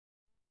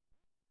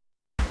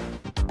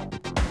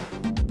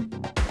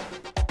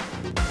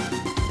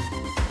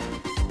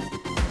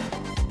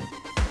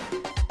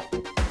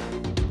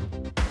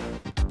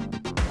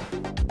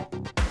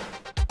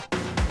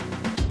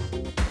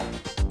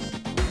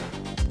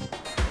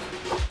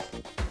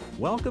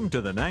Welcome to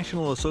the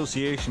National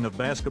Association of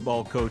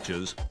Basketball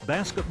Coaches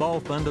Basketball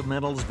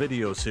Fundamentals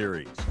video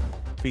series,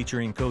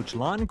 featuring Coach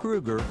Lon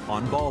Kruger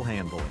on ball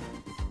handling.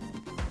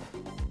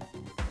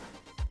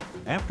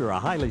 After a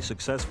highly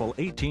successful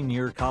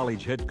 18-year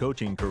college head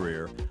coaching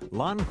career,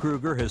 Lon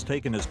Kruger has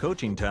taken his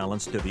coaching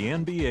talents to the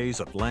NBA's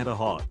Atlanta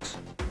Hawks.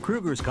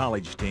 Kruger's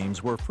college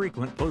teams were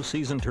frequent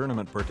postseason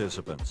tournament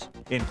participants,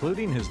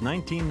 including his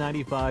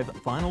 1995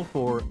 Final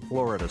Four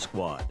Florida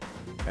squad.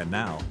 And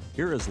now,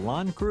 here is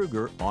Lon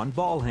Kruger on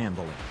ball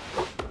handling.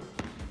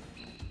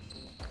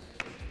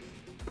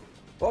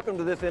 Welcome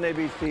to this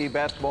NABC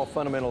Basketball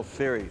Fundamentals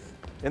series.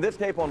 In this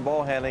tape on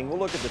ball handling, we'll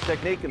look at the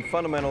technique and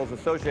fundamentals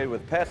associated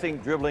with passing,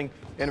 dribbling,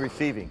 and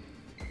receiving.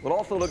 We'll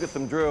also look at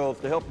some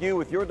drills to help you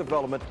with your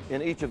development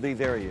in each of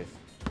these areas.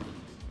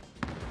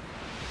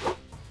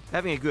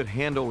 Having a good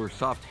handle or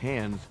soft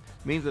hands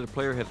means that a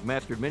player has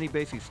mastered many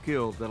basic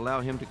skills that allow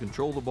him to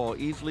control the ball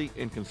easily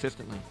and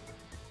consistently.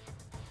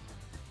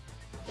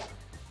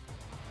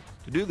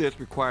 To do this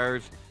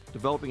requires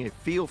developing a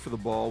feel for the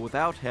ball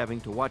without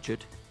having to watch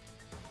it.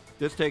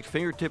 This takes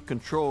fingertip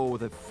control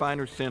with a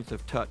finer sense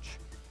of touch,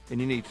 and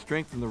you need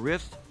strength in the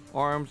wrists,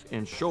 arms,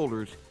 and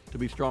shoulders to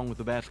be strong with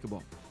the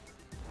basketball.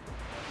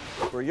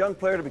 For a young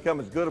player to become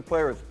as good a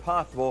player as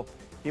possible,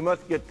 he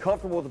must get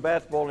comfortable with the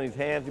basketball in his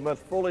hands. He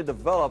must fully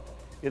develop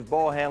his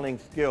ball handling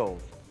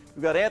skills.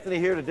 We've got Anthony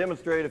here to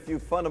demonstrate a few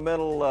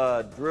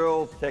fundamental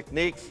drills,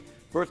 techniques.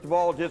 First of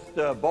all, just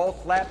ball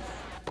slaps.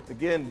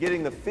 Again,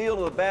 getting the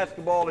feel of the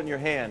basketball in your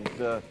hands.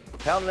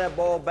 Pounding that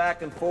ball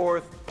back and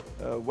forth,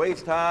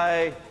 waist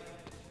high,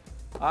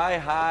 eye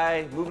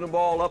high, moving the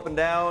ball up and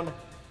down.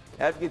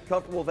 After you get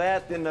comfortable with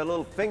that, then a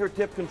little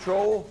fingertip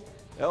control,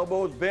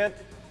 elbows bent.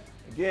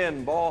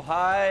 Again, ball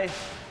high,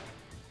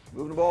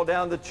 moving the ball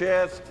down to the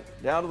chest,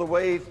 down to the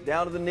waist,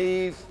 down to the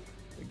knees.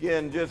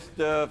 Again, just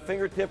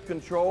fingertip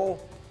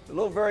control. A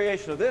little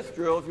variation of this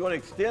drill, if you want to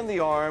extend the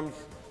arms,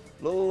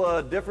 a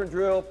little different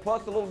drill,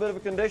 plus a little bit of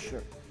a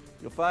conditioner.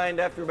 You'll find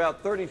after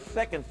about 30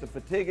 seconds, the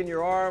fatigue in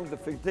your arms, the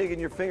fatigue in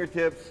your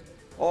fingertips,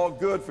 all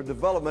good for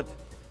development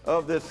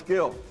of this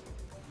skill.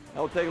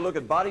 Now we'll take a look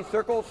at body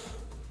circles.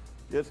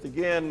 Just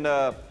again,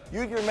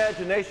 use your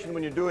imagination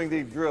when you're doing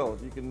these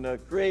drills. You can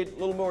create a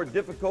little more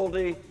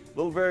difficulty, a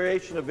little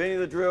variation of any of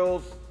the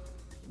drills.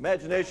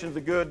 Imagination is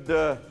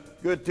a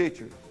good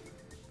teacher.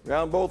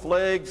 Round both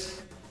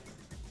legs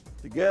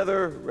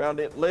together, round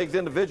legs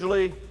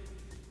individually.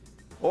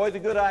 Always a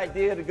good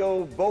idea to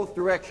go both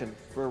directions.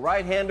 For a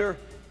right-hander,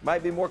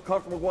 might be more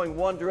comfortable going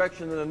one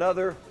direction than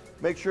another.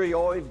 Make sure you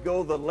always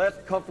go the less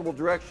comfortable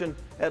direction,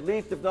 at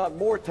least if not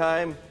more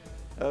time,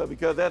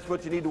 because that's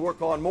what you need to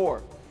work on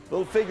more.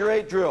 Little figure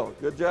 8 drill.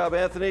 Good job,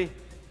 Anthony.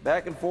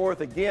 Back and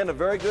forth. Again, a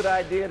very good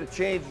idea to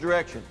change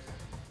directions.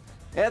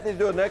 Anthony's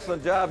doing an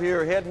excellent job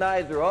here. Head and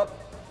eyes are up.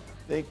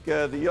 I think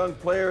the young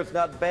player, it's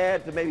not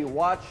bad to maybe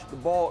watch the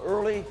ball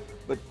early,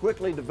 but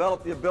quickly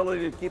develop the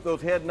ability to keep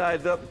those head and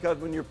eyes up, because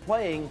when you're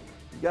playing,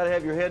 you got to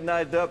have your head and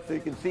eyes up so you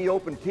can see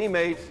open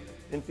teammates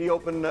and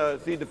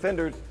see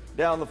defenders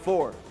down the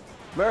floor.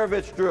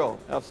 Maravich drill,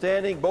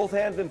 outstanding. Both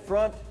hands in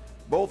front,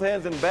 both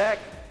hands in back.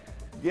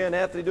 Again,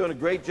 Anthony doing a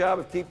great job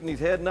of keeping these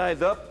head and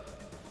eyes up.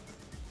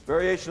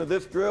 Variation of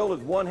this drill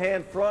is one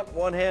hand front,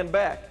 one hand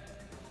back.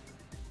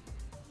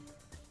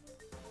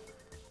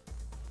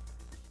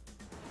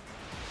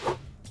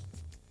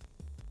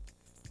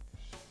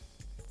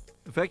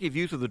 Effective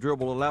use of the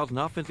dribble allows an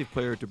offensive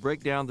player to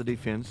break down the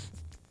defense,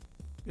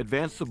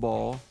 advance the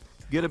ball,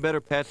 get a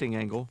better passing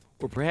angle,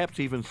 or perhaps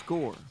even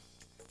score.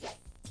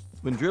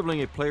 When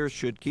dribbling, a player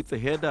should keep the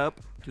head up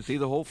to see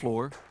the whole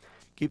floor,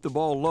 keep the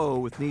ball low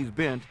with knees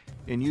bent,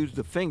 and use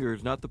the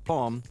fingers, not the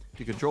palm,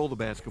 to control the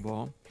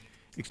basketball,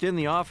 extend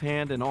the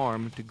offhand and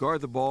arm to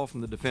guard the ball from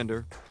the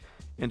defender,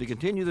 and to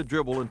continue the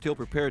dribble until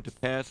prepared to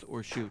pass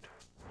or shoot.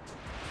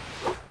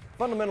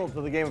 Fundamental to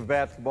the game of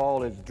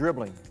basketball is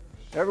dribbling.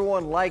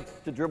 Everyone likes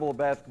to dribble a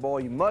basketball.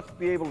 You must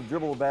be able to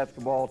dribble a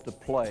basketball to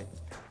play.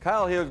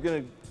 Kyle here is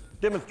going to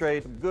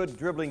demonstrate some good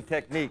dribbling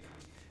technique.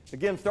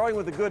 Again, starting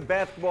with a good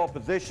basketball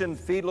position,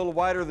 feet a little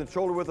wider than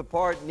shoulder width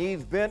apart,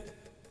 knees bent.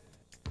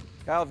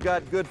 Kyle's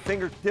got good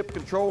fingertip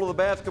control of the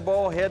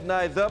basketball, head and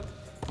eyes up.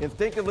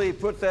 Instinctively, he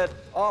puts that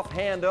off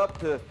hand up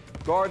to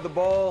guard the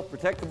ball,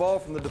 protect the ball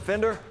from the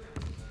defender.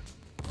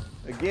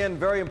 Again,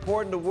 very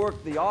important to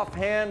work the off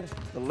hand,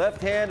 the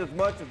left hand as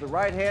much as the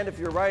right hand if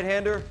you're a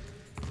right-hander.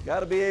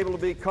 Got to be able to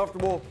be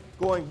comfortable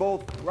going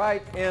both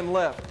right and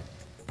left.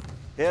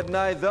 Head and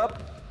eyes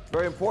up.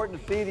 Very important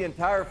to see the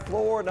entire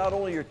floor, not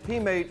only your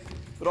teammates,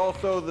 but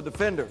also the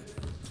defender.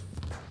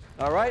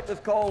 All right, let's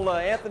call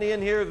Anthony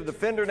in here as a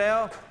defender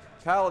now.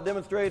 Kyle will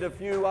demonstrate a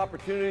few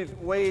opportunities,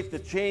 ways to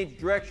change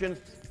directions.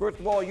 First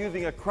of all,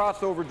 using a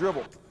crossover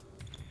dribble.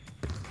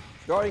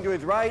 Starting to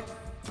his right,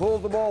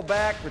 pulls the ball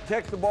back,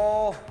 protects the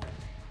ball,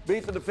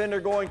 beats the defender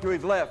going to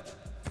his left.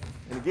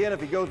 And again, if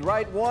he goes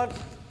right once,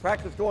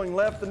 practice going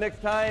left the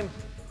next time,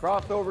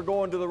 crossover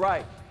going to the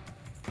right.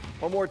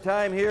 One more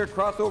time here,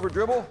 crossover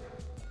dribble.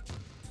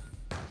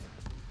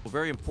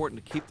 Very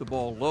important to keep the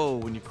ball low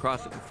when you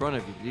cross it in front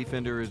of you. The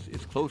defender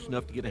is close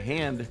enough to get a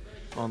hand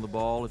on the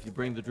ball if you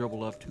bring the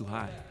dribble up too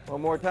high.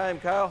 One more time,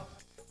 Kyle.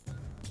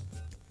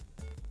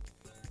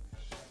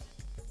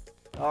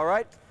 All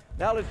right,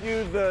 now let's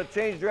use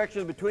change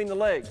directions between the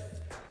legs.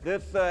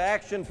 This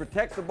action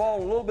protects the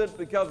ball a little bit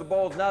because the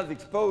ball is not as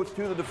exposed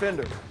to the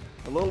defender.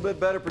 A little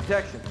bit better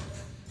protection.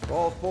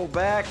 Ball pulled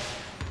back.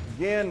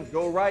 Again,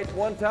 go right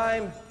one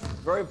time.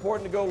 Very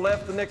important to go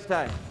left the next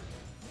time.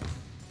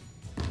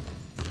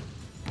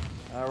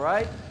 All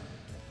right,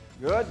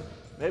 good.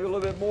 Maybe a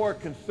little bit more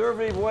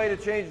conservative way to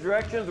change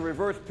directions, the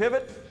reverse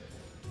pivot.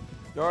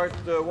 Start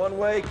one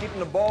way, keeping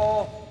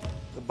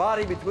the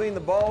body between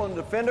the ball and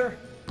the defender.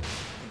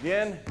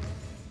 Again,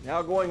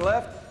 now going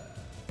left.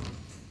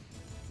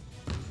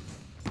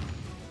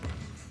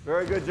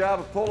 Very good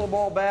job of pulling the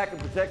ball back and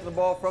protecting the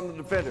ball from the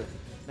defender.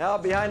 Now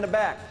behind the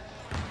back.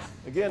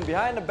 Again,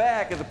 behind the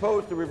back, as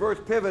opposed to reverse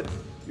pivot,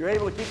 you're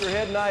able to keep your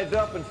head and eyes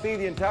up and see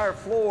the entire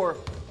floor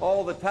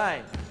all the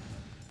time.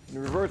 In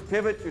the reverse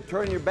pivot, you're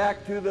turning your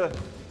back to the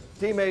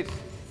teammates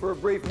for a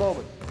brief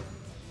moment.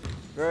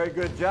 Very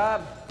good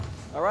job.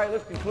 All right,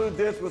 let's conclude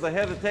this with a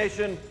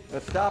hesitation,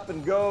 a stop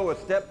and go, a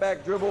step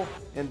back dribble,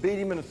 and beat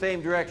him in the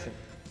same direction.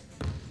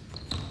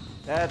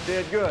 That's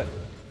it, good.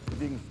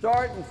 If you can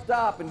start and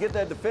stop and get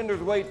that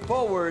defender's weight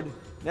forward,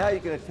 now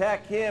you can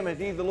attack him as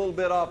he's a little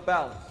bit off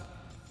balance.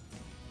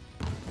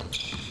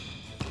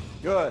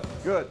 Good,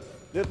 good.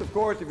 This, of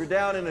course, if you're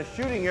down in a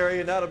shooting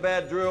area, not a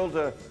bad drill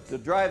to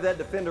drive that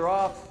defender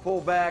off, pull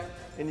back,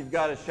 and you've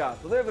got a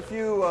shot. So there's a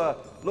few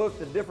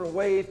looks at different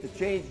ways to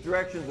change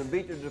directions and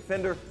beat your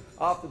defender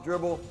off the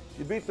dribble.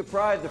 You'd be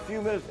surprised, a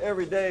few minutes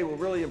every day will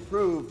really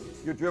improve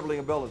your dribbling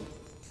ability.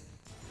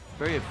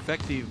 Very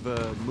effective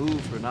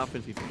move for an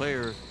offensive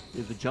player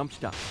is a jump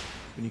stop.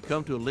 When you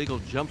come to a legal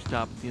jump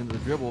stop at the end of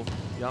the dribble,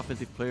 the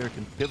offensive player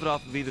can pivot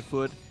off of either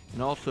foot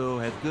and also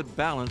has good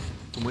balance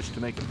from which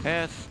to make a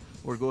pass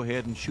or go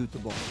ahead and shoot the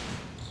ball.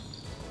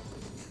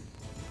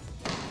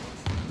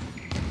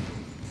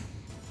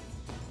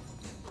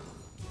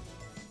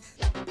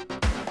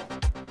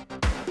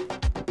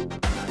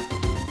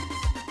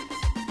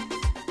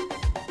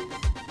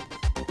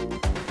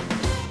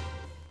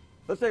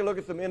 Let's take a look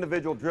at some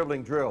individual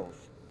dribbling drills.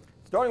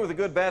 Starting with a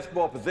good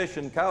basketball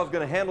position, Kyle's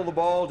going to handle the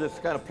ball,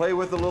 just kind of play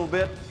with it a little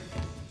bit,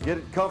 get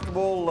it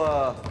comfortable.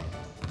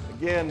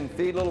 Again,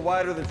 feet a little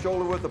wider than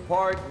shoulder width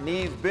apart,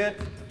 knees bent,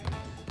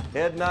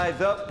 head and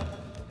eyes up.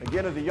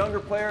 Again, as a younger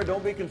player,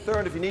 don't be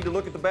concerned if you need to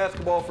look at the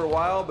basketball for a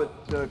while, but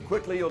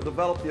quickly you'll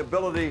develop the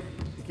ability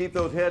to keep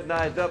those head and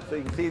eyes up so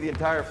you can see the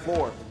entire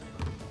floor.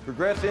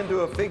 Progress into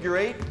a figure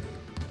eight.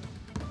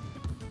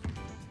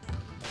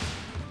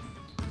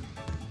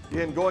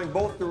 Again, going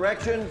both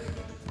directions.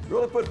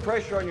 Really put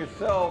pressure on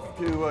yourself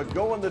to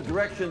go in the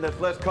direction that's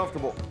less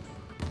comfortable.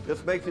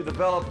 This makes you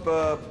develop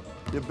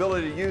the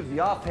ability to use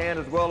the offhand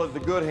as well as the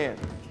good hand.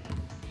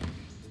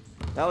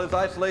 Now let's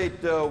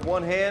isolate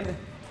one hand,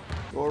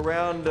 go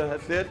around,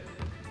 that's it.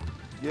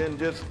 Again,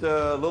 just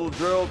a little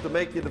drill to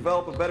make you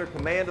develop a better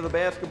command of the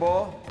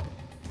basketball.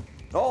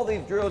 All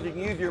these drills, you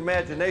can use your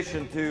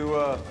imagination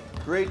to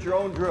create your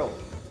own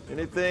drills.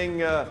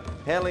 Anything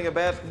handling a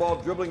basketball,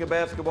 dribbling a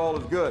basketball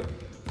is good.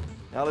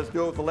 Now let's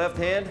go with the left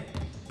hand.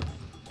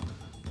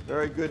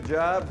 Very good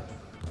job.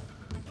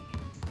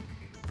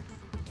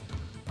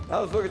 Now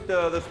let's look at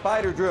the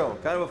spider drill.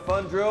 Kind of a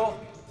fun drill.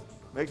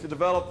 Makes you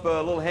develop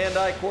a little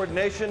hand-eye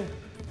coordination.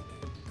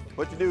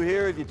 What you do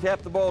here is you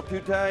tap the ball 2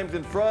 times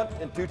in front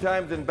and 2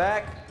 times in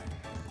back.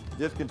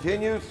 Just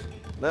continues.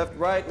 Left,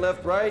 right,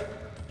 left, right.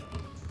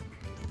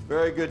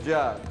 Very good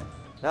job.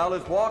 Now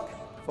let's walk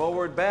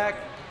forward, back.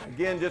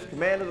 Again, just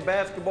command of the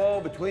basketball,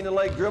 between the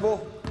leg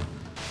dribble.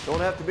 Don't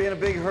have to be in a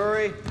big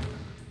hurry.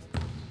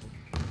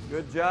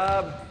 Good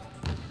job.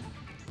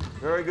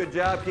 Very good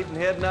job keeping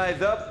head and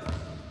eyes up.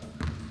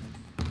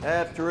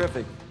 That's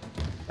terrific.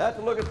 That's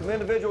a look at some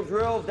individual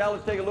drills. Now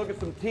let's take a look at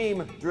some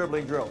team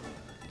dribbling drills.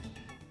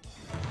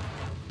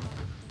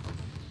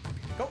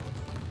 Go.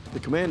 The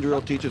command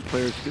drill teaches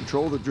players to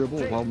control the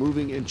dribble while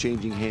moving and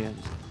changing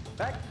hands.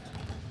 Back.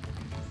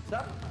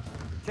 Stop.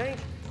 Change.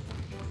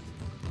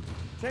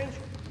 Change.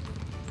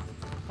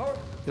 Forward.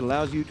 It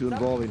allows you to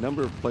involve a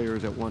number of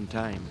players at one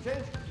time.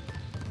 Change.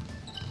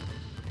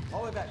 All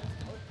the way back.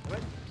 Away.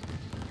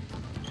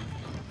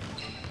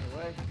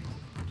 Away.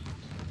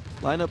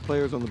 Line up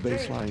players on the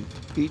baseline,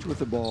 each with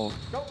the ball,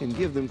 and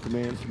give them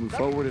commands to move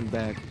forward and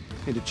back,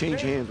 and to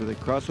change hands with a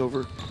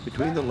crossover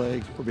between the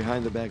legs or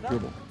behind the back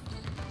dribble.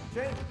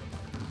 Change.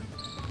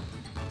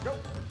 Go.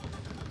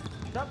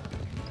 Stop.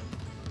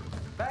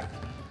 Back.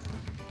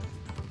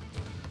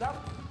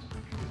 Stop.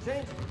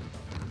 Change.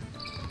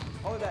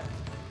 All the way back.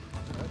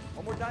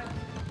 One more time.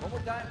 One more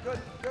time. Good,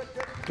 good,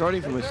 good.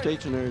 Starting from a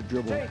stationary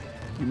dribble,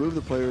 you move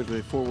the players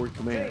with a forward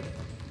command.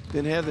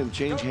 Then have them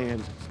change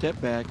hands,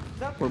 step back,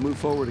 or move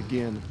forward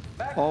again,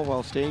 all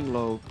while staying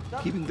low,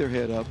 keeping their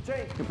head up,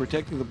 and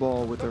protecting the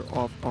ball with their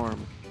off arm.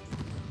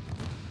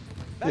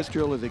 This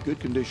drill is a good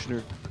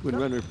conditioner when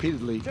run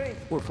repeatedly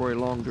or for a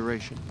long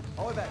duration.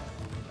 All the way back.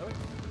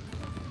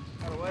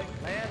 Out of the away.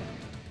 Man.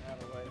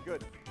 Out away.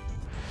 Good.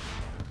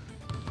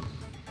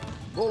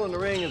 Bull in the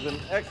ring is an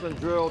excellent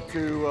drill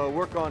to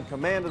work on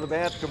command of the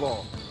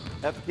basketball.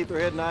 Have to keep their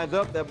head and eyes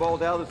up. That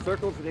ball's out of the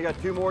circles, and you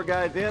got two more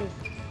guys in.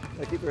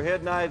 They keep their head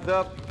and eyes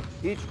up,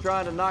 each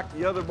trying to knock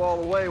the other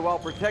ball away while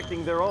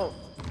protecting their own.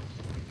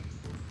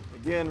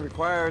 Again,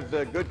 requires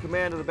good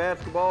command of the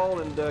basketball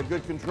and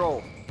good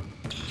control.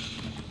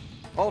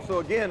 Also,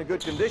 again, a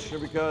good conditioner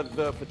because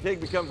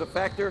fatigue becomes a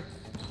factor.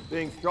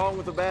 Being strong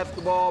with the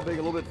basketball, being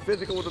a little bit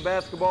physical with the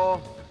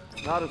basketball,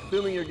 not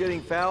assuming you're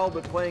getting fouled,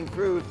 but playing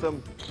through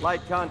some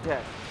light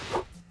contact.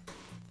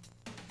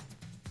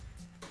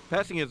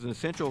 Passing is an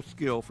essential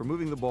skill for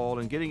moving the ball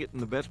and getting it in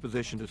the best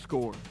position to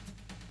score.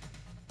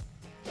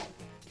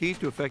 Keys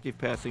to effective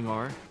passing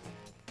are: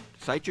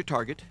 sight your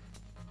target,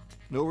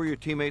 know where your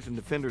teammates and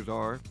defenders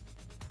are,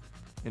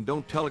 and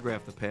don't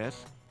telegraph the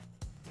pass.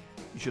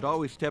 You should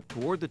always step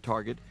toward the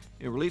target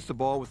and release the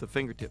ball with the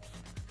fingertips.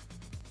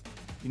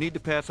 You need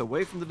to pass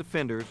away from the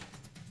defenders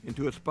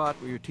into a spot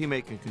where your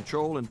teammate can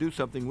control and do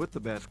something with the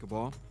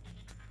basketball,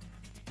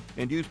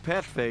 and use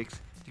pass fakes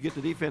to get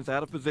the defense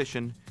out of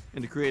position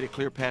and to create a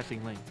clear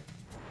passing lane.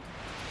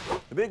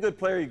 To be a good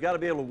player, you've got to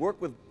be able to work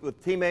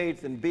with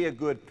teammates and be a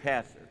good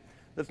passer.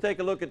 Let's take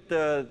a look at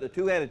the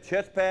two-handed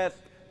chest pass,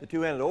 the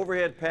two-handed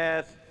overhead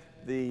pass,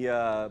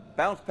 the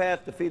bounce pass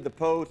to feed the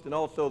post, and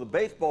also the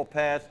baseball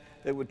pass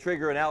that would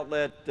trigger an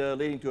outlet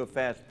leading to a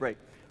fast break.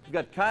 We've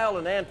got Kyle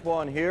and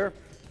Antoine here,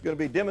 going to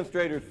be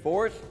demonstrators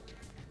for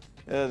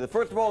us.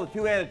 First of all, the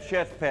two-handed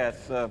chest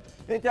pass.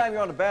 Anytime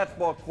you're on the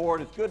basketball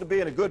court, it's good to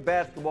be in a good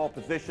basketball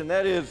position.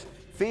 That is,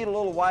 feet a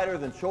little wider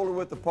than shoulder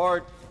width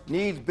apart,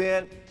 knees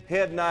bent,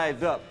 head and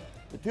eyes up.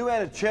 The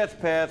two-handed chest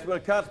pass, we're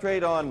going to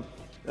concentrate on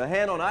the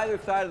hand on either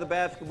side of the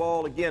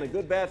basketball. Again, a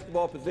good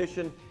basketball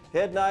position,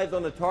 head and eyes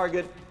on the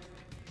target,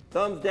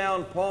 thumbs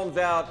down, palms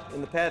out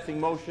in the passing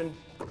motion.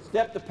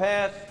 Step to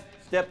pass,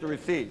 step to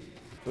receive.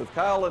 So as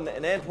Kyle and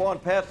Antoine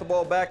pass the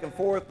ball back and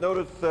forth,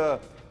 notice the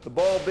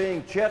ball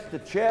being chest to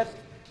chest.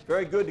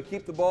 Very good to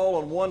keep the ball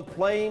on one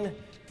plane.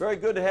 Very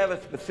good to have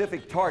a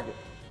specific target.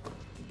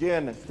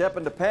 Again,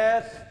 stepping to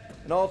pass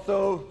and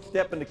also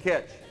stepping to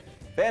catch.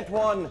 If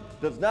Antoine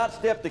does not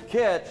step to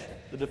catch,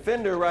 the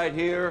defender right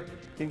here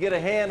can get a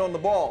hand on the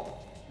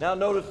ball. Now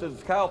notice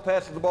as Kyle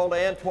passes the ball to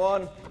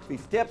Antoine, if he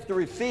steps to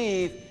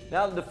receive,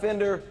 now the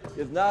defender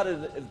is not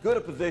as good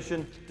a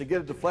position to get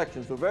a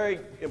deflection. So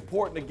very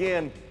important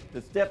again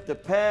to step to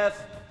pass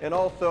and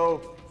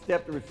also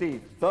step to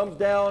receive. Thumbs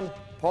down,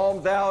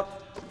 palms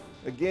out.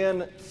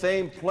 Again,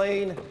 same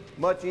plane,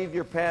 much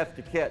easier pass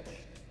to catch.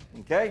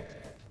 Okay?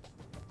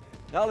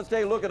 Now let's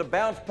take a look at a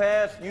bounce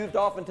pass used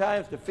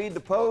oftentimes to feed the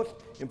post.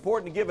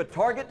 Important to give a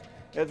target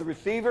as a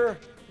receiver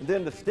and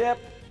then to step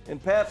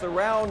and pass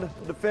around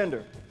the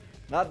defender.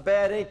 Not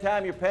bad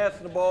anytime you're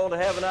passing the ball to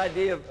have an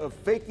idea of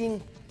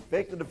faking.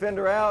 Fake the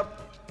defender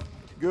out.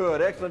 Good,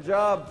 excellent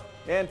job.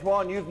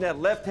 Antoine using that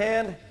left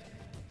hand.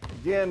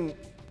 Again,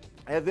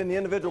 as in the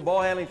individual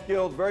ball handling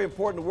skills, very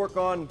important to work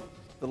on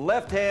the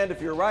left hand if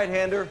you're a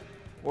right-hander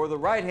or the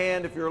right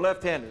hand if you're a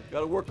left-hander. Got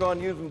to work on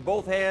using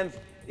both hands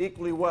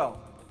equally well.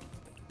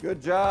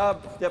 Good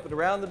job stepping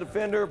around the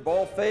defender,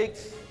 ball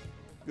fakes.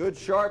 Good,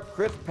 sharp,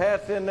 crisp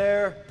pass in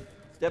there.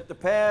 Step to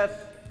pass,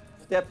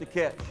 step to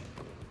catch.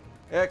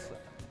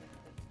 Excellent.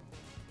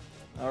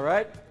 All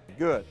right,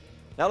 good.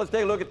 Now let's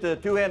take a look at the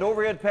two-hand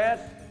overhead pass.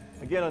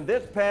 Again, on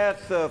this pass,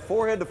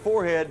 forehead to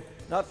forehead,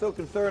 not so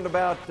concerned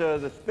about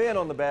the spin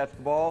on the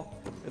basketball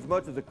as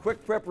much as a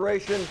quick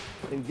preparation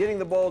and getting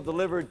the ball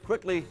delivered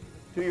quickly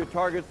to your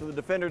target so the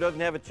defender doesn't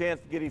have a chance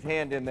to get his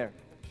hand in there.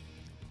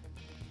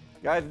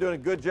 Guys are doing a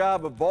good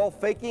job of ball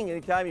faking.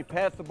 Anytime you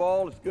pass the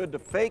ball, it's good to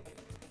fake,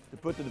 to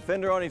put the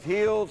defender on his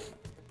heels,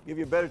 give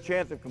you a better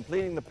chance of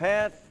completing the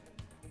pass.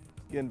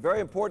 Again, very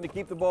important to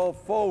keep the ball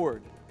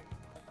forward.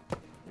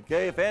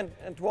 Okay, if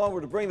Antoine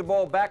were to bring the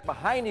ball back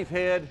behind his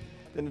head,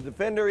 then the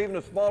defender, even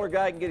a smaller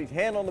guy, can get his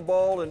hand on the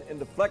ball and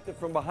deflect it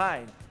from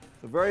behind.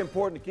 So very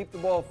important to keep the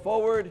ball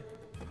forward,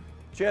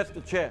 chest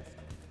to chest.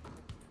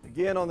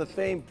 Again, on the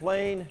same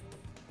plane,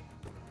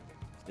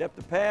 step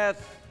to pass,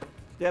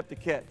 step to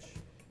catch.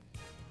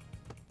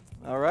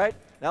 All right,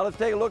 now let's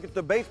take a look at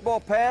the baseball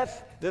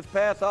pass. This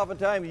pass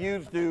oftentimes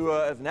used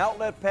as an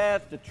outlet pass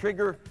to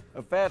trigger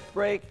a fast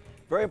break.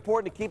 Very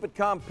important to keep it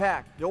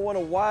compact. You don't want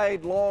a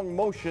wide, long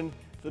motion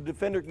so the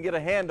defender can get a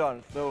hand on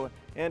it. So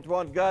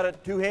Antoine's got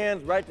it, two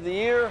hands right to the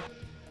ear,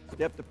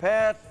 step to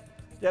pass,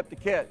 step to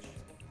catch.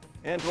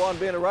 Antoine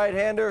being a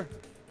right-hander,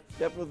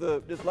 stepping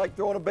with just like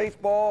throwing a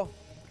baseball.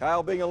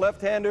 Kyle being a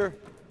left-hander,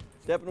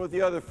 stepping with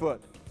the other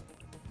foot.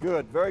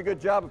 Good, very good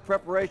job of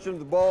preparation of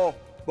the ball.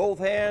 Both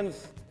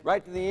hands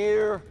right to the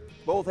ear,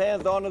 both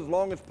hands on as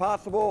long as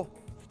possible.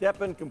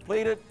 Stepping,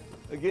 complete it.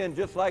 Again,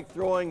 just like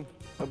throwing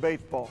a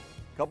baseball.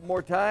 A couple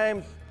more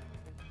times.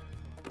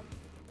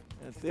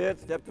 That's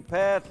it, step to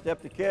pass,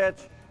 step to catch.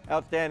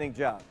 Outstanding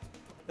job.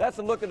 That's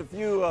a look at a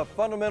few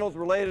fundamentals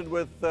related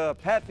with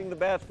passing the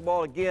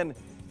basketball. Again, if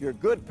you're a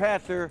good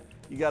passer,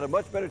 you got a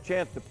much better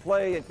chance to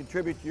play and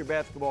contribute to your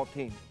basketball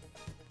team.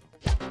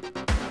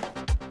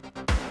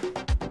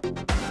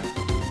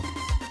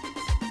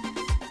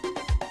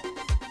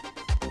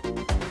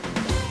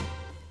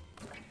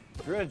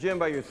 you're in a gym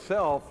by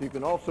yourself, you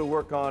can also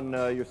work on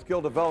your skill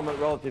development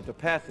relative to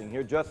passing.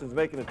 Here, Justin's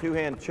making a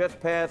two-hand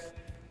chest pass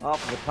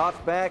off of the toss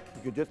back.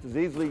 You could just as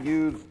easily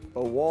use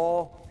a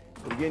wall.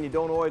 But again, you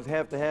don't always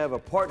have to have a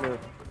partner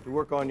to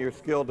work on your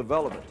skill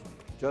development.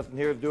 Justin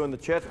here is doing the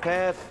chest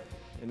pass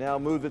and now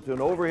moves it to an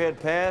overhead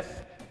pass.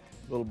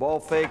 Little ball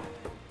fake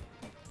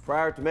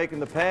prior to making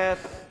the pass.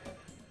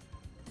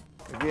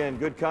 Again,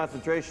 good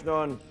concentration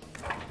on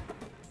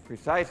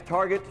precise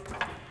target,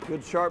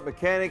 good sharp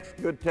mechanics,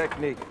 good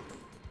technique.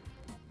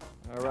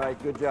 All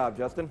right, good job,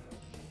 Justin.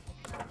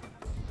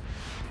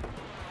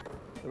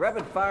 The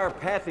rapid fire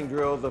passing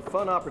drill is a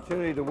fun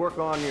opportunity to work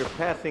on your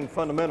passing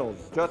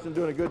fundamentals. Justin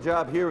doing a good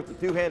job here with the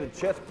two-handed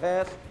chest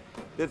pass.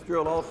 This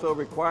drill also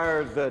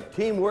requires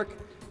teamwork.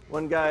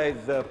 One guy's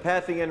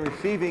passing and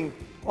receiving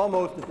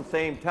almost at the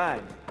same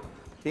time.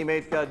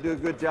 Teammates got to do a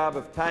good job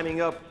of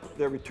timing up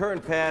their return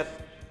pass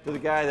to the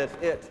guy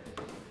that's it.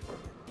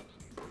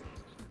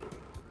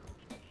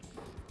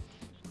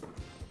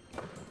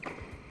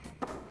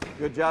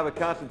 Good job of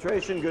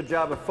concentration, good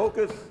job of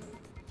focus.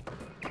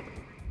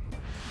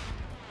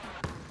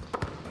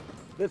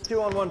 This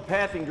two-on-one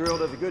passing drill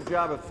does a good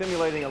job of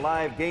simulating a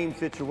live game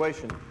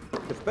situation,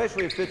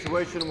 especially a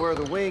situation where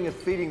the wing is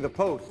feeding the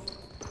post.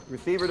 The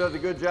receiver does a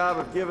good job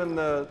of giving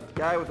the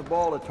guy with the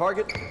ball a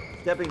target,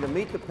 stepping to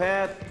meet the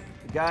pass.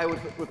 The guy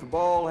with the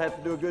ball has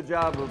to do a good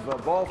job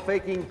of ball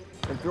faking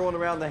and throwing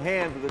around the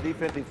hands of the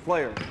defensive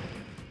player.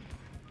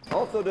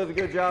 Also does a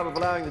good job of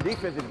allowing the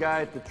defensive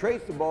guys to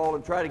trace the ball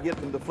and try to get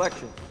some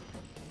deflection.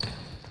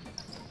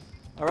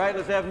 All right,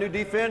 let's have new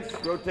defense.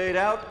 Rotate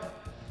out.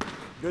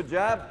 Good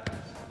job.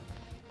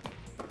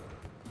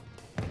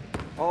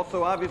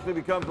 Also obviously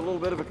becomes a little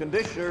bit of a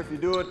conditioner if you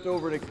do it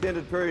over an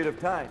extended period of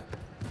time.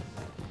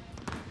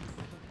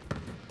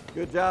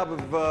 Good job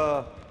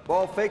of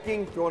ball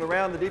faking, throwing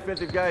around the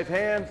defensive guy's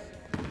hands.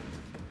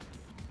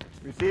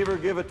 Receiver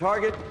give a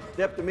target,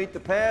 step to meet the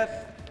pass.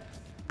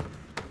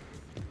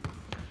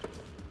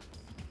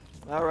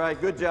 All right,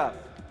 good job.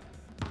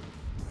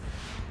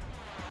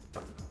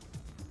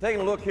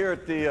 Taking a look here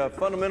at the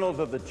fundamentals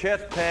of the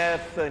chest pass,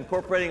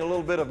 incorporating a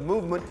little bit of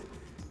movement.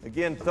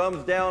 Again,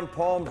 thumbs down,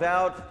 palms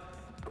out.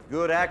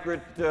 Good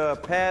accurate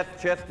pass,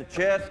 chest to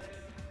chest.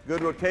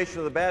 Good rotation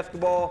of the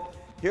basketball.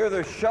 Here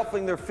they're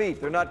shuffling their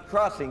feet. They're not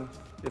crossing,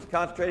 just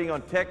concentrating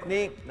on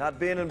technique, not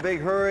being in a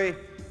big hurry,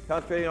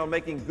 concentrating on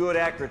making good,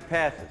 accurate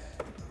passes.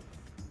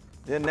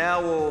 Then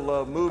now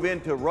we'll move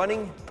into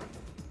running.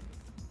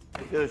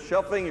 Instead of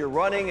shuffling, you're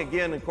running.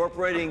 Again,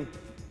 incorporating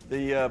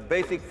the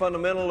basic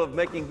fundamental of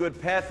making good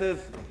passes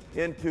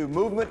into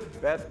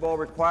movement. Basketball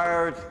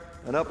requires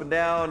an up and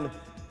down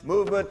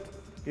movement.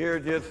 Here,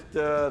 just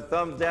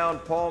thumbs down,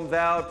 palms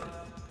out.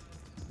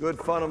 Good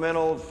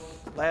fundamentals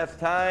last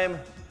time.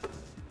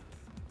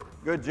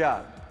 Good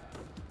job.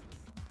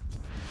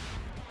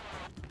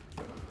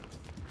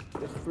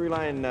 This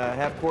three-line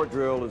half-court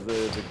drill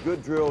is a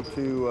good drill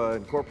to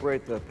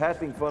incorporate the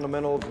passing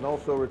fundamentals and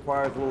also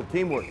requires a little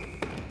teamwork.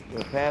 You're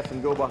going to pass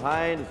and go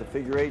behind. It's a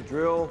figure-8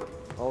 drill.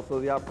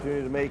 Also the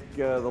opportunity to make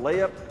the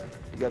layup.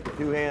 You got the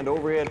two-hand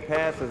overhead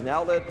pass as an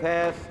outlet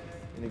pass.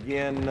 And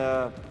again,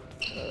 a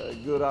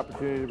good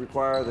opportunity to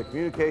require the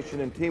communication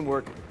and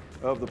teamwork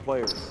of the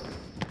players.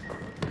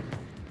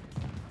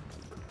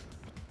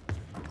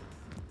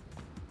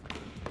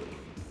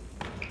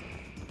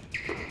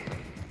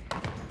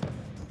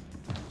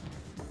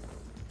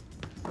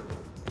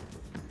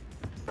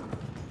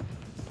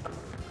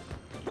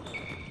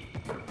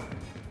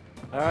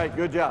 All right,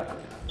 good job.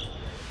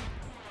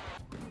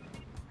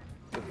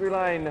 The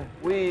three-line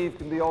weave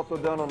can be also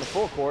done on the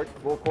full court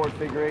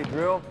figure-8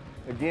 drill.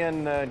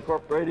 Again,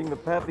 incorporating the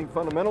passing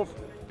fundamentals,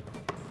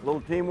 a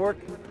little teamwork,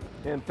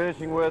 and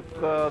finishing with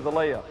the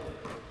layup.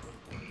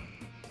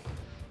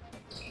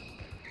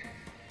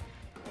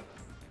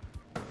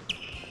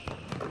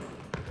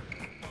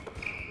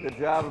 Good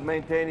job of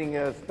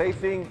maintaining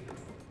spacing,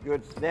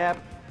 good snap,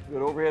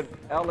 good overhead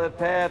outlet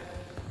pass,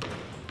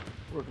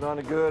 working on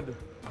a good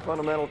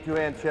fundamental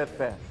two-hand chest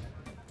pass.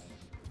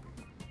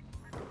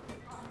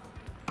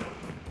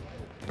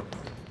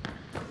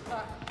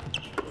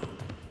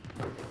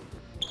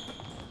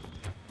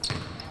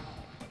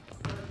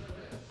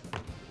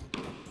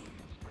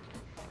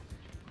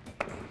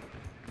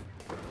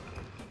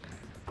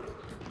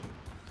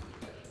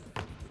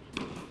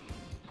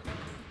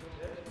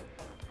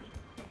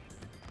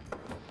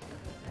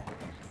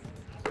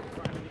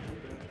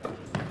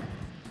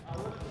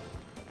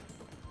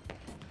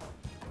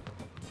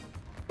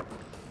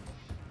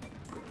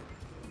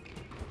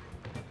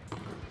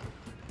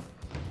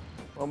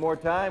 One more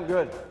time,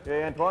 good.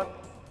 Okay, Antoine.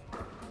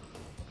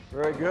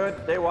 Very good.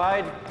 Stay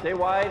wide, stay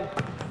wide.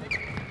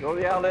 Go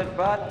to the outlet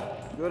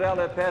spot. Good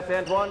outlet pass,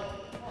 Antoine.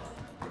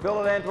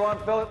 Fill it, Antoine,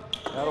 fill it.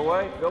 Out of the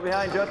way. Go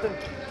behind, Justin.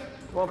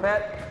 Come on,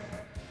 Pat.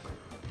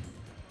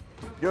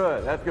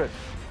 Good, that's good.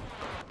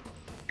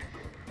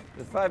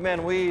 This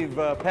five-man weave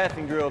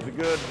passing drill is a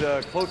good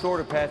close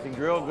order passing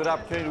drill. Good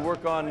opportunity to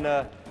work on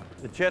the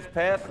chest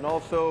pass and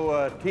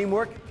also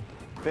teamwork.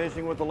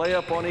 Finishing with the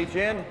layup on each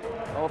end.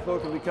 Also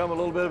can become a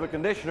little bit of a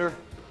conditioner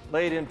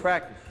late in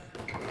practice.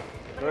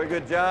 Very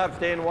good job,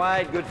 staying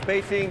wide, good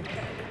spacing.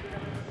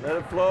 Let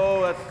it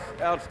flow,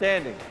 that's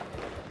outstanding.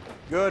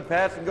 Good,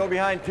 pass and go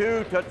behind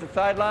 2, touch the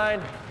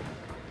sideline.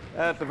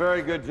 That's a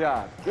very good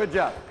job. Good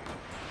job.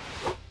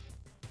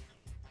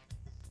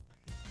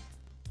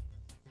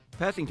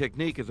 Passing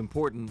technique is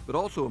important, but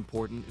also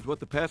important is what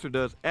the passer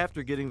does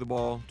after getting the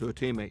ball to a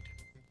teammate.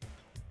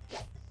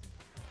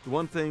 The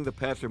one thing the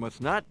passer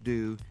must not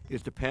do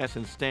is to pass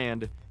and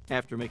stand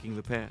after making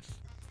the pass.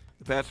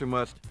 The passer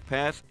must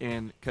pass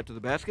and cut to the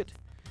basket,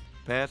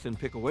 pass and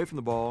pick away from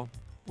the ball,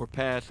 or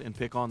pass and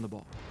pick on the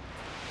ball.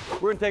 We're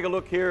going to take a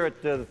look here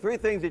at the 3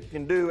 things that you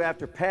can do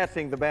after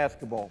passing the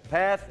basketball.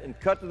 Pass and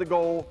cut to the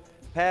goal,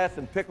 pass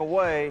and pick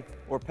away,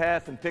 or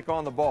pass and pick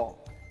on the ball.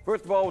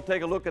 First of all, we'll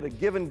take a look at a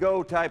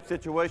give-and-go type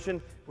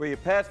situation where you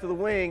pass to the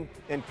wing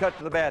and cut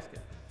to the basket.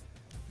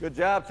 Good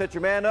job. Set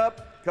your man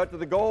up, cut to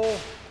the goal,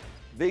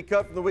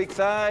 V-cut from the weak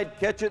side,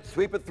 catch it,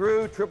 sweep it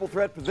through, triple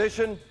threat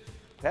position,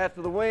 pass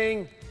to the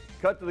wing,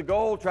 cut to the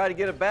goal, try to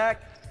get it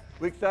back.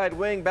 Weak side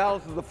wing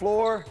balances the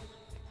floor.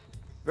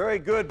 Very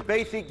good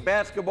basic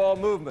basketball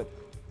movement.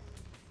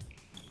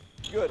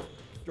 Good.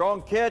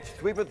 Strong catch,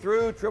 sweep it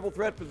through, triple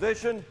threat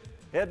position,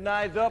 head and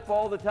eyes up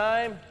all the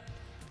time.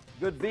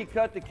 Good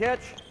V-cut to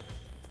catch.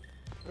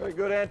 Very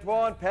good,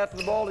 Antoine. Passing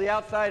the ball to the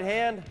outside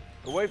hand,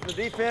 away from the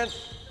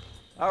defense.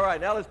 All right,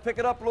 now let's pick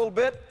it up a little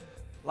bit.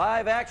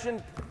 Live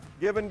action,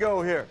 give and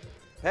go here.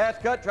 Pass,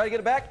 cut, try to get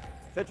it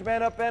back. Set your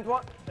man up,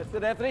 Antoine. That's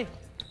it, Anthony.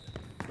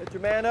 Set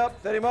your man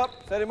up, set him up,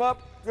 set him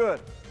up.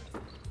 Good.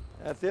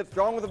 That's it,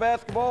 strong with the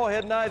basketball,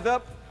 head and eyes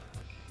up.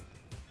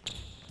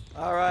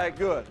 All right,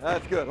 good,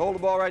 that's good. Hold the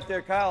ball right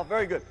there, Kyle,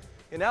 very good.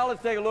 And now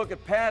let's take a look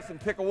at pass and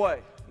pick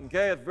away.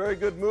 Okay, it's very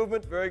good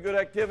movement, very good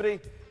activity.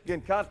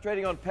 Again,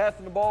 concentrating on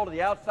passing the ball to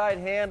the outside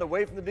hand,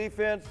 away from the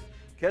defense.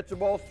 Catch the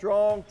ball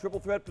strong, triple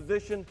threat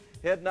position,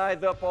 head and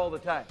eyes up all the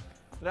time.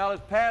 So now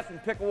let's pass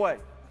and pick away.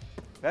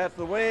 Pass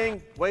the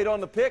wing, wait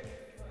on the pick,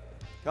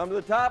 come to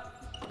the top,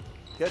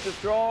 catch it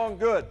strong,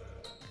 good.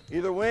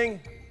 Either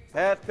wing,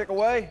 pass, pick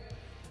away,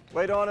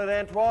 wait on it,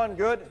 Antoine,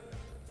 good.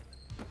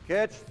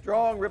 Catch,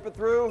 strong, rip it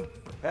through,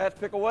 pass,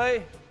 pick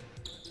away.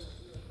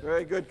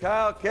 Very good,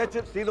 Kyle, catch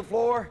it, see the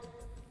floor.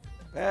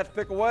 Pass,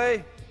 pick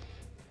away.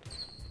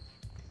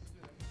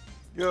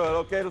 Good,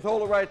 okay, let's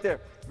hold it right there.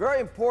 Very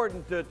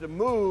important to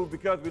move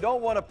because we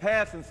don't want to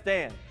pass and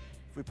stand.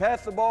 If we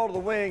pass the ball to the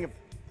wing, if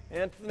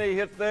Anthony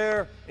hits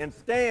there and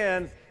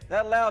stands,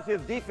 that allows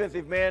his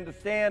defensive man to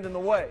stand in the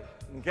way,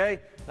 okay?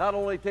 Not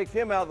only takes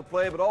him out of the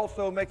play, but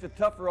also makes it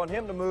tougher on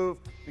him to move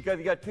because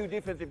you got 2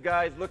 defensive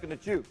guys looking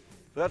at you.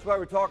 So that's why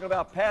we're talking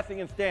about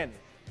passing and standing.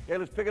 Okay,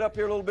 let's pick it up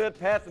here a little bit,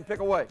 pass and pick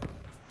away.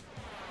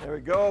 There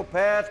we go,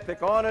 pass,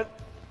 pick on it.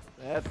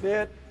 That's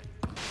it.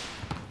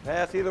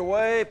 Pass either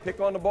way, pick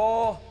on the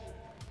ball.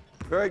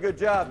 Very good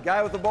job.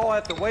 Guy with the ball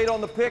has to wait on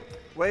the pick,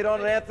 wait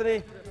on it,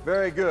 Anthony.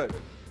 Very good.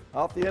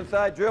 Off the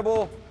inside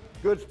dribble,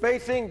 good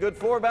spacing, good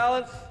floor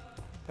balance.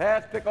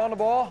 Pass, pick on the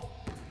ball.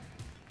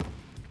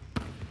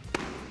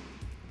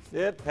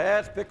 Sit,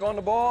 pass, pick on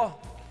the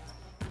ball.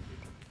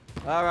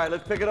 All right,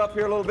 let's pick it up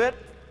here a little bit.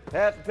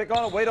 Pass and pick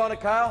on it, wait on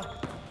it,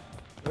 Kyle.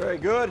 Very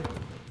good.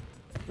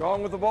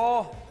 Strong with the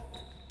ball.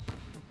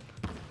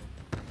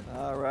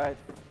 All right.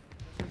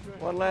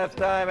 One last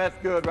time. That's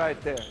good right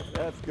there.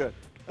 That's good.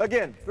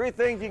 Again, 3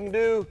 things you can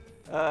do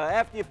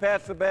after you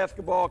pass the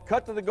basketball.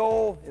 Cut to the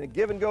goal in a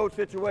give-and-go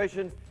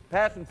situation,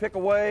 pass and pick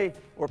away,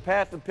 or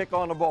pass and pick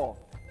on the ball.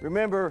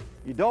 Remember,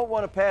 you don't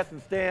want to pass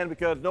and stand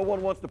because no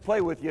one wants to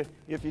play with you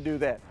if you do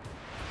that.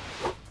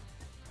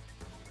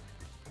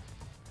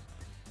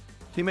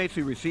 Teammates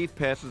who receive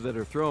passes that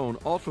are thrown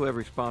also have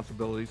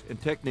responsibilities and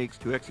techniques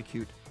to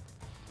execute.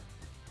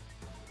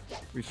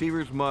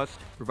 Receivers must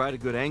provide a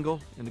good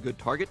angle and a good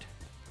target,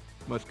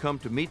 must come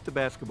to meet the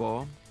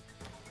basketball,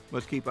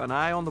 must keep an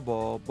eye on the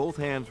ball, both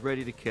hands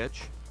ready to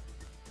catch,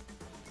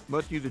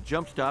 must use a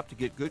jump stop to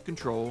get good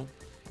control,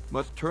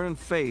 must turn and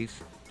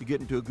face to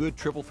get into a good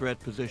triple threat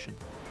position.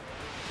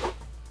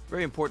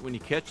 Very important when you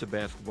catch the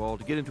basketball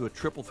to get into a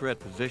triple threat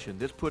position.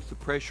 This puts the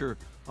pressure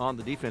on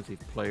the defensive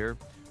player.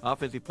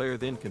 Offensive player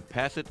then can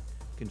pass it,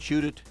 can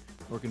shoot it,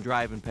 or can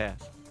drive and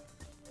pass.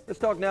 Let's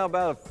talk now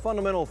about a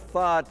fundamental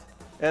thought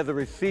as a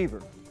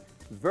receiver.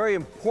 It's very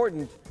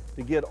important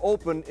to get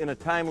open in a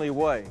timely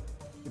way.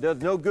 It does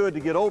no good to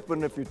get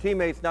open if your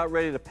teammate's not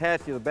ready to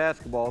pass you the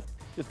basketball.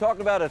 Just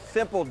talking about a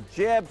simple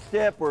jab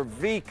step or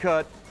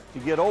V-cut to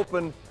get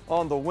open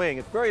on the wing.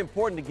 It's very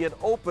important to get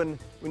open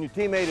when your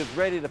teammate is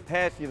ready to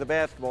pass you the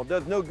basketball. It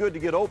does no good to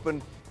get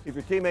open if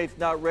your teammate's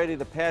not ready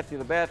to pass you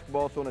the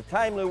basketball. So in a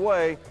timely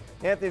way,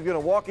 Anthony's going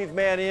to walk his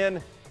man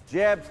in,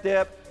 jab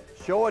step,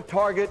 show a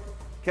target,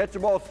 catch the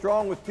ball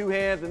strong with 2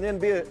 hands, and then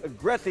be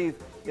aggressive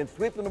in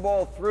sweeping the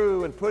ball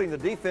through and putting the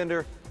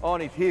defender on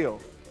his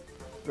heels.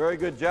 Very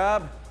good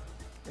job.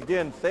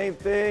 Again, same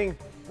thing.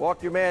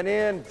 Walk your man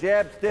in,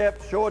 jab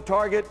step, show a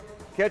target,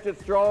 catch it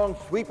strong,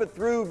 sweep it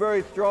through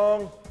very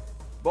strong.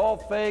 Ball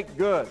fake,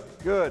 good,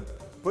 good.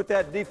 Put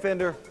that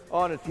defender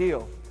on his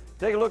heels.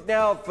 Take a look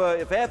now,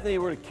 if Anthony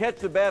were to catch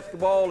the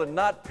basketball and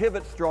not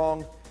pivot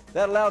strong,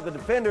 that allows the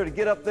defender to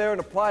get up there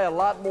and apply a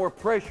lot more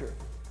pressure.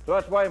 So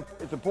that's why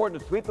it's important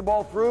to sweep the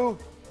ball through,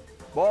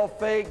 ball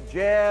fake,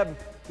 jab,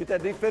 get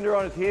that defender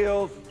on his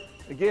heels.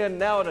 Again,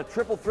 now in a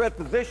triple threat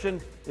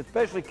position,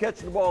 especially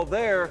catching the ball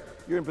there,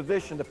 you're in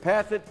position to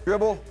pass it,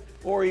 dribble,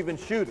 or even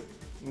shoot it.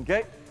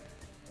 Okay?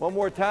 One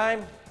more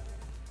time.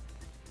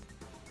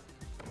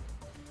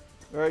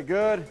 Very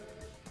good.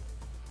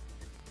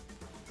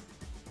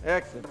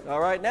 Excellent.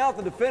 All right, now if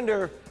the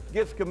defender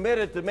gets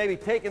committed to maybe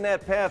taking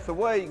that pass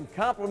away, you can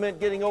complement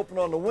getting open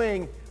on the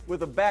wing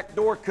with a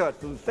backdoor cut.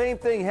 So the same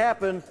thing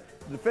happens.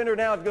 The defender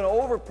now is going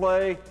to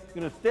overplay,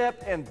 going to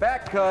step and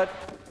back cut,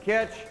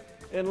 catch,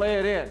 and lay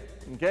it in.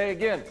 Okay,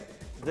 again,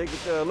 take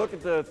a look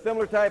at the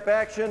similar type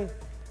action.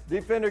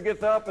 Defender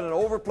gets up in an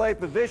overplay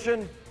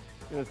position,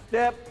 going to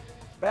step,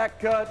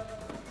 back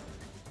cut,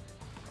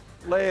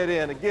 lay it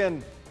in.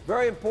 Again,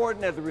 very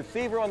important as a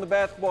receiver on the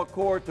basketball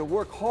court to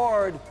work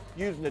hard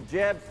using a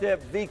jab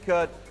step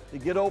V-cut to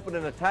get open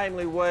in a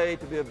timely way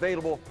to be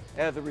available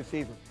as a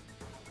receiver.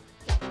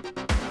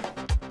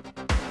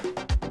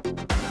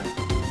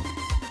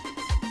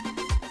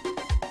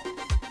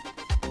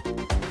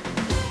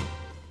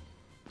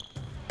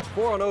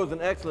 4-on-0 is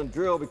an excellent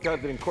drill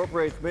because it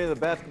incorporates many of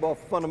the basketball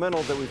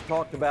fundamentals that we've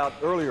talked about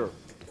earlier.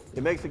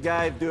 It makes the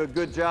guys do a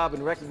good job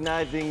in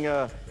recognizing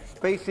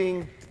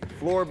spacing,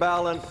 floor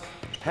balance,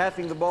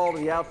 passing the ball to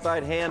the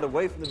outside hand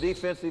away from the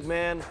defensive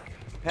man,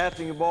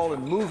 passing the ball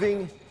and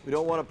moving. We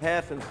don't want to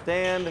pass and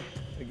stand.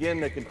 Again,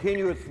 the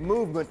continuous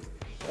movement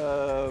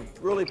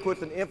really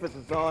puts an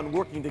emphasis on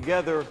working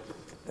together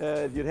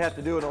as you'd have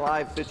to do in a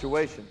live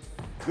situation.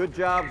 Good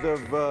jobs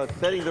of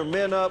setting their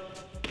men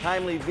up,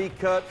 timely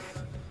V-cuts.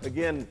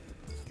 Again,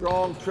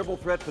 strong triple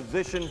threat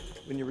position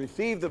when you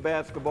receive the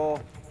basketball.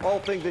 All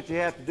things that you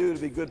have to do to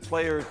be good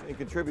players and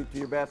contribute to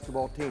your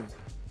basketball team.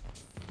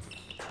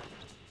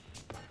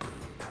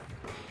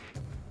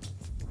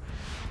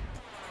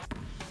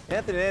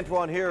 Anthony and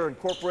Antoine here are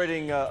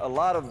incorporating a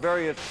lot of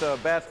various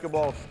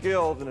basketball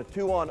skills in a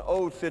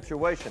 2-on-0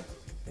 situation.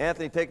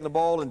 Anthony taking the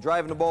ball and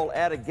driving the ball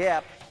at a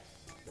gap,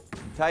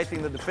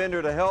 enticing the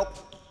defender to help.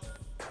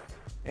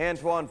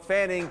 Antoine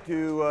fanning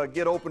to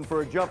get open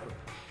for a jumper.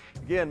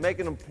 Again,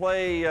 making them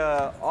play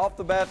off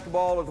the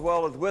basketball as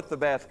well as with the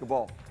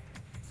basketball,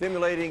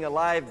 simulating a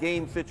live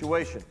game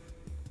situation.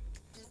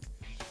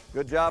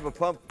 Good job of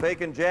pump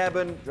faking,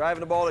 jabbing, driving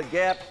the ball at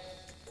gap.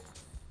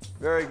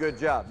 Very good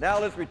job. Now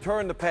let's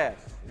return the pass,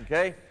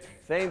 okay?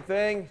 Same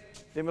thing,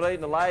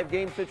 simulating a live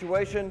game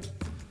situation.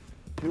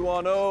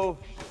 2-on-0.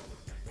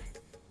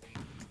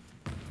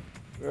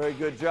 Very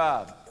good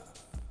job.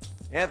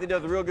 Anthony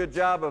does a real good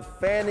job of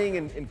fanning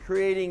and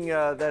creating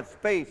that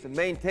space and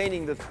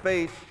maintaining the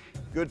space.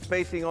 Good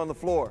spacing on the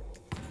floor.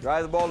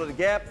 Drive the ball to the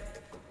gap,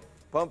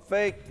 pump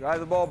fake, drive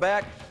the ball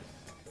back.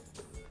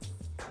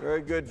 Very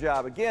good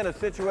job. Again, a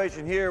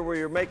situation here where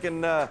you're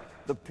making the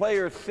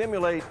players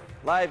simulate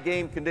live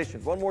game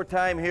conditions. One more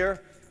time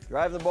here.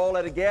 Drive the ball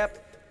at a gap.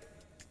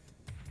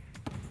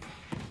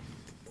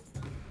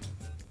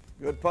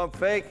 Good pump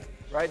fake,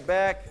 right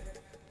back.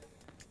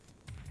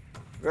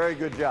 Very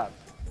good job.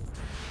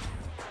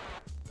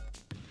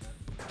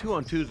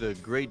 2-on-2 is a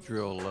great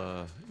drill.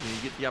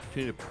 You get the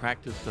opportunity to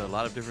practice a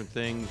lot of different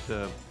things.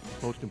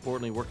 Most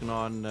importantly, working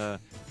on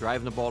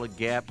driving the ball at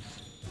gaps,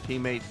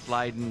 teammates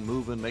sliding,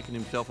 moving, making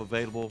himself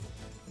available.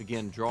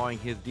 Again, drawing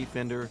his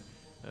defender,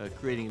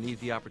 creating an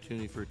easy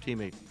opportunity for a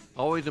teammate.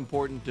 Always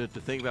important to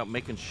think about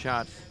making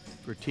shots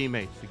for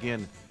teammates.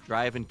 Again,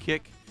 drive and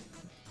kick,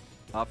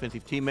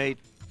 offensive teammate,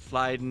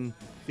 sliding,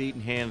 feet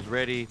and hands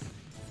ready,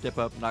 step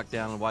up, knock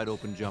down, and wide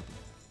open jumper.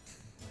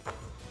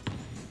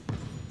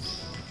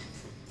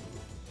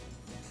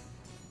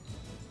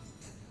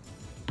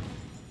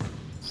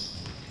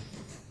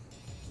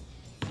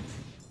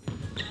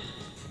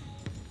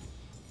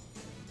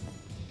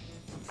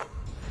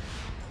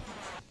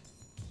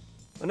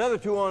 Another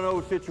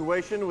 2-on-0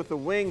 situation with the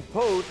wing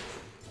post.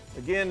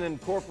 Again,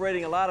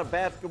 incorporating a lot of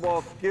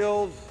basketball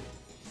skills,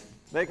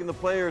 making the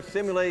players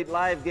simulate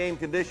live game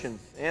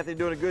conditions. Anthony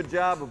doing a good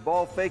job of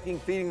ball faking,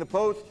 feeding the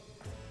post.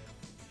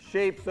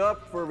 Shapes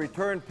up for a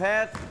return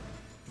pass.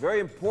 Very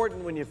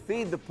important when you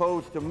feed the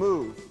post to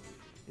move.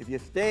 If you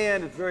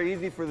stand, it's very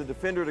easy for the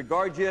defender to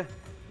guard you.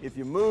 If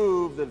you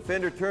move, the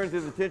defender turns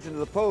his attention to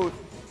the post,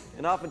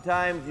 and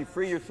oftentimes you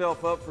free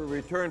yourself up for a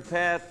return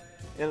pass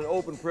and an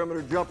open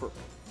perimeter jumper.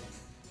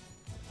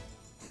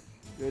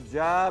 Good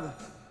job.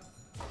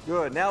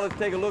 Good. Now let's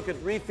take a look at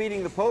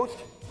refeeding the post.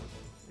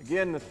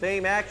 Again, the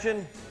same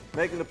action,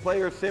 making the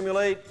player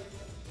simulate.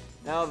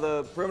 Now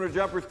the perimeter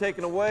jumper is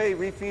taken away,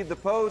 refeed the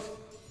post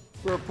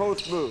for a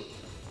post move.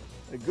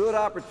 A good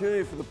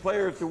opportunity for the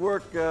players to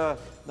work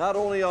not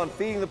only on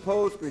feeding the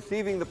post,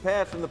 receiving the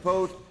pass from the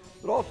post,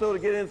 but also to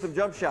get in some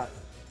jump shots.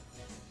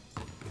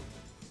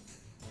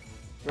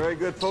 Very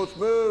good post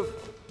move.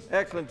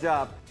 Excellent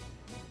job.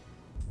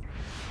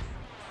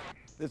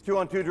 This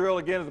 2-on-2 drill,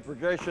 again, is a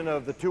progression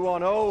of the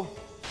 2-on-0,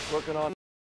 working on